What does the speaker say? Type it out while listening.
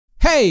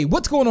Hey,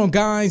 what's going on,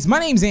 guys? My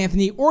name's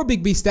Anthony, or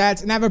Big B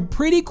Stats, and I have a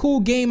pretty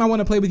cool game I want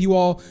to play with you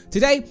all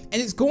today, and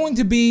it's going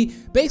to be,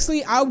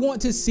 basically, I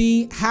want to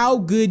see how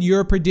good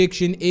your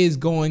prediction is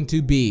going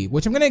to be,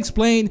 which I'm going to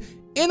explain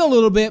in a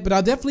little bit, but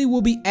I definitely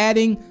will be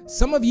adding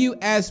some of you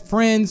as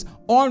friends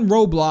on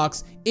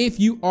Roblox if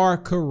you are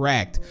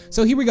correct.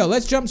 So here we go.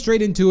 Let's jump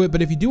straight into it.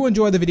 But if you do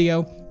enjoy the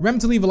video,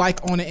 remember to leave a like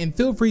on it and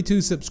feel free to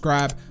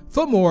subscribe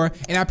for more.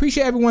 And I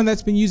appreciate everyone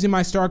that's been using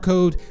my star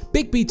code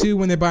BIGB2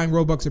 when they're buying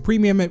Robux or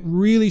Premium. It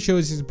really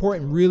shows your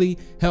support and really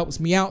helps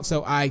me out.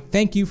 So I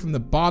thank you from the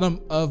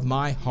bottom of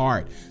my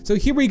heart. So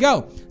here we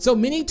go. So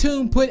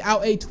Minitoon put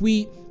out a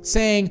tweet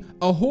saying,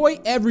 "Ahoy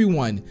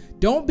everyone,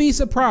 don't be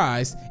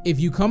surprised if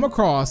you come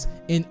across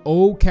an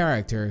old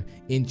character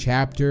in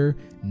chapter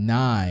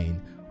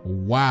 9.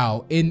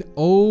 Wow, an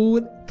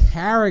old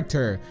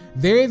character.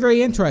 Very,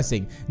 very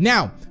interesting.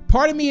 Now,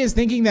 part of me is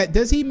thinking that,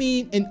 does he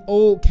mean an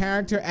old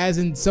character as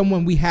in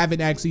someone we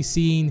haven't actually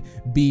seen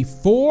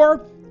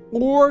before,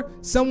 or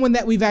someone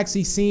that we've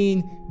actually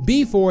seen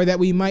before that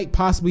we might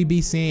possibly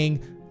be seeing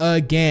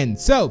again?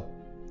 So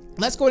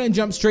let's go ahead and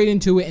jump straight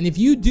into it. And if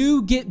you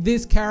do get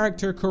this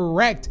character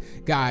correct,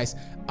 guys,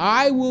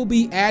 I will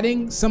be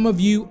adding some of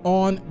you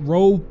on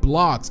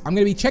Roblox. I'm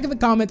going to be checking the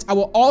comments. I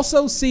will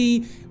also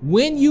see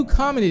when you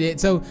commented it.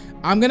 So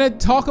I'm going to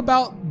talk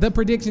about the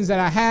predictions that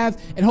I have,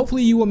 and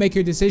hopefully you will make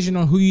your decision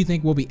on who you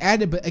think will be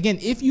added. But again,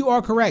 if you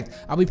are correct,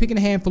 I'll be picking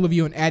a handful of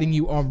you and adding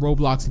you on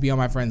Roblox to be on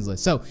my friends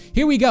list. So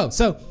here we go.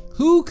 So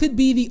who could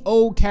be the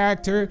old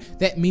character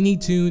that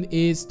Minitoon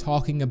is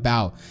talking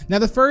about? Now,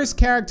 the first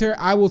character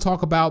I will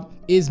talk about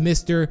is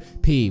Mr.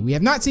 P. We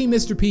have not seen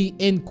Mr. P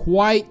in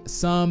quite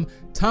some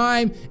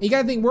time. And you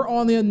gotta think, we're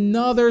on the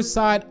another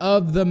side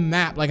of the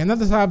map, like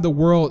another side of the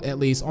world, at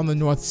least on the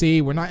North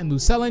Sea. We're not in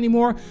Lucella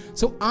anymore.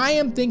 So I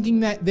am thinking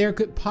that there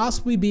could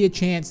possibly be a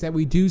chance that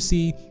we do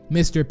see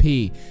Mr.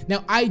 P.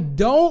 Now, I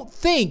don't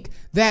think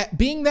that,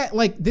 being that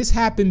like this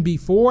happened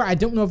before, I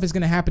don't know if it's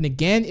gonna happen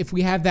again. If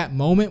we have that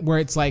moment where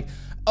it's like,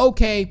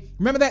 okay,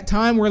 remember that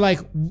time where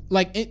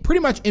pretty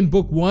much in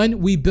book 1,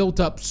 we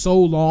built up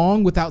so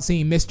long without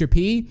seeing Mr.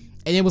 P,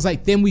 and it was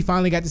like, then we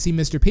finally got to see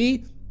Mr.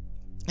 P.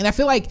 And I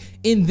feel like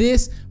in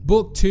this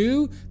book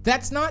 2,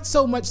 that's not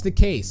so much the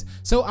case.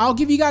 So I'll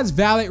give you guys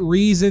valid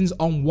reasons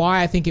on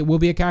why I think it will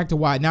be a character,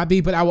 why it not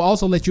be, but I will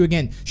also let you,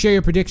 again, share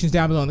your predictions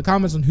down below in the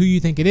comments on who you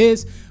think it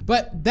is.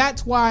 But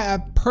that's why I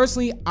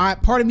personally,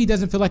 part of me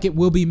doesn't feel like it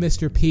will be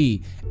Mr.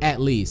 P,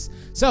 at least.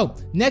 So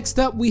next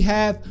up, we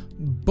have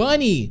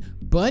Bunny.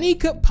 Bunny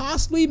could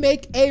possibly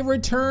make a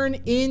return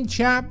in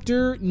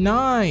chapter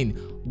 9.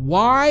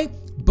 Why?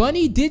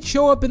 Bunny did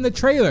show up in the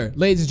trailer,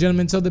 ladies and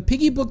gentlemen. So the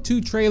Piggy Book 2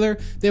 trailer,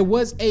 there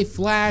was a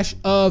flash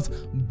of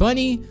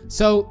Bunny.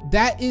 So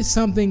that is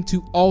something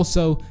to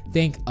also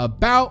think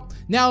about.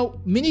 Now,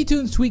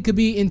 Minitoon's tweet could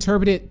be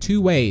interpreted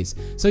 2 ways.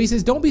 So he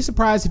says, don't be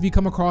surprised if you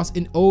come across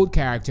an old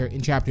character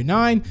in chapter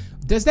 9.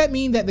 Does that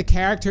mean that the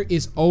character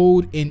is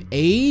old in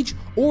age,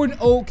 or an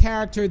old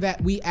character that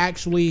we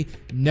actually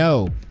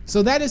know?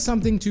 So that is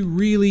something to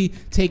really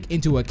take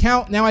into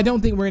account. Now, I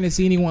don't think we're going to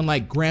see anyone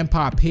like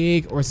Grandpa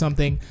Pig or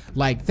something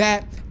like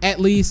that, at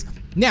least.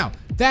 Now,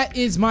 that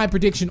is my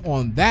prediction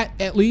on that,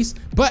 at least.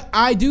 But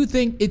I do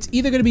think it's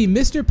either going to be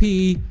Mr.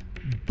 P,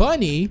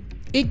 Bunny.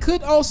 It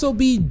could also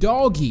be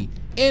Doggy,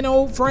 an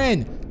old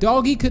friend.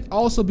 Doggy could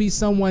also be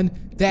someone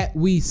that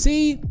we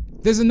see.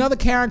 There's another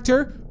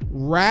character,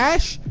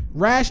 Rash.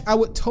 Rash, I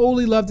would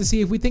totally love to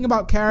see. If we think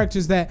about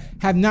characters that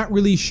have not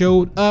really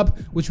showed up,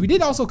 which we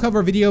did also cover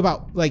a video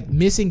about, like,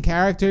 missing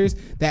characters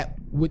that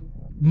would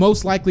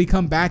most likely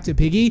come back to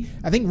Piggy,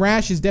 I think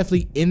Rash is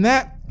definitely in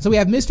that. So we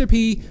have Mr.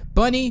 P,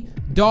 Bunny,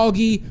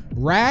 Doggy,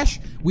 Rash.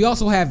 We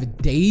also have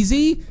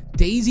Daisy.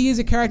 Daisy is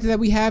a character that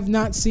we have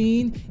not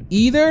seen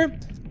either.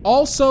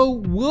 Also,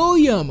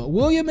 William.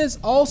 William is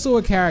also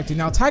a character.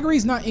 Now,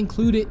 Tigery's not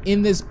included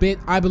in this bit,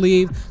 I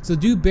believe, so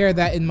do bear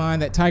that in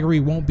mind, that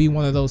Tigery won't be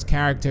one of those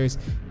characters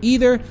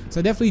either. So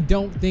I definitely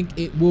don't think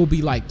it will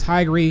be like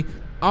Tigery,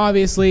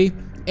 obviously.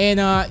 And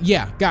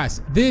yeah,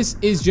 guys, this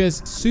is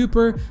just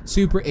super,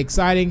 super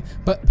exciting.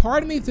 But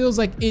part of me feels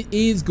like it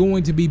is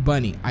going to be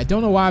Bunny. I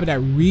don't know why, but I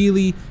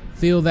really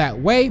feel that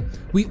way.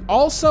 We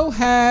also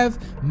have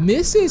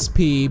Mrs.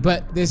 P,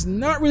 but there's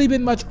not really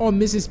been much on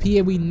Mrs. P,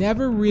 and we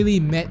never really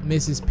met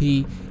Mrs.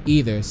 P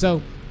either. So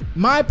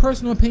my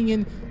personal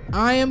opinion,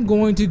 I am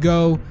going to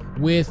go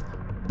with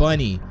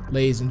Bunny,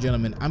 ladies and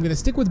gentlemen. I'm gonna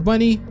stick with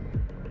Bunny.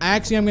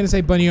 Actually, I'm gonna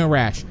say Bunny or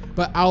Rash,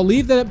 but I'll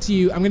leave that up to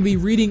you. I'm gonna be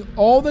reading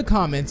all the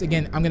comments.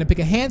 Again, I'm gonna pick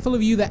a handful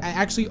of you that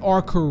actually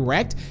are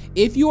correct.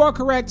 If you are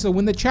correct, so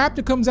when the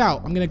chapter comes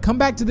out, I'm gonna come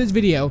back to this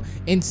video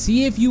and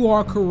see if you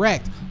are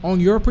correct on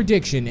your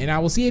prediction, and I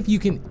will see if you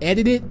can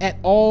edit it at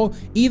all.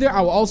 Either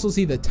I will also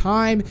see the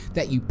time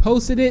that you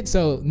posted it,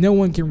 so no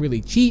one can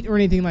really cheat or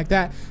anything like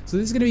that. So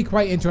this is gonna be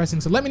quite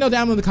interesting. So let me know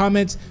down in the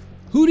comments,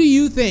 who do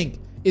you think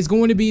is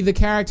going to be the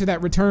character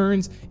that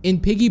returns in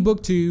Piggy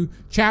Book 2,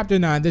 Chapter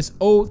 9. This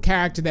old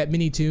character that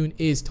Minitoon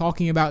is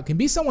talking about. It can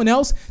be someone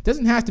else.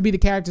 Doesn't have to be the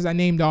characters I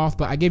named off,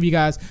 but I give you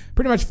guys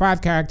pretty much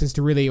 5 characters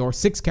to really, or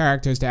 6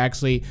 characters to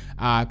actually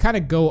kind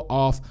of go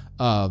off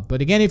of.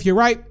 But again, if you're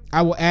right,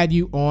 I will add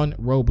you on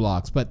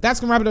Roblox. But that's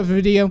gonna wrap it up for the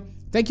video.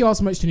 Thank you all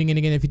so much for tuning in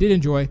again. If you did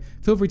enjoy,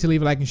 feel free to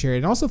leave a like and share it.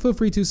 And also feel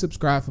free to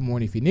subscribe for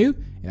more if you're new.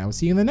 And I will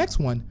see you in the next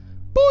one.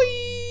 Bye!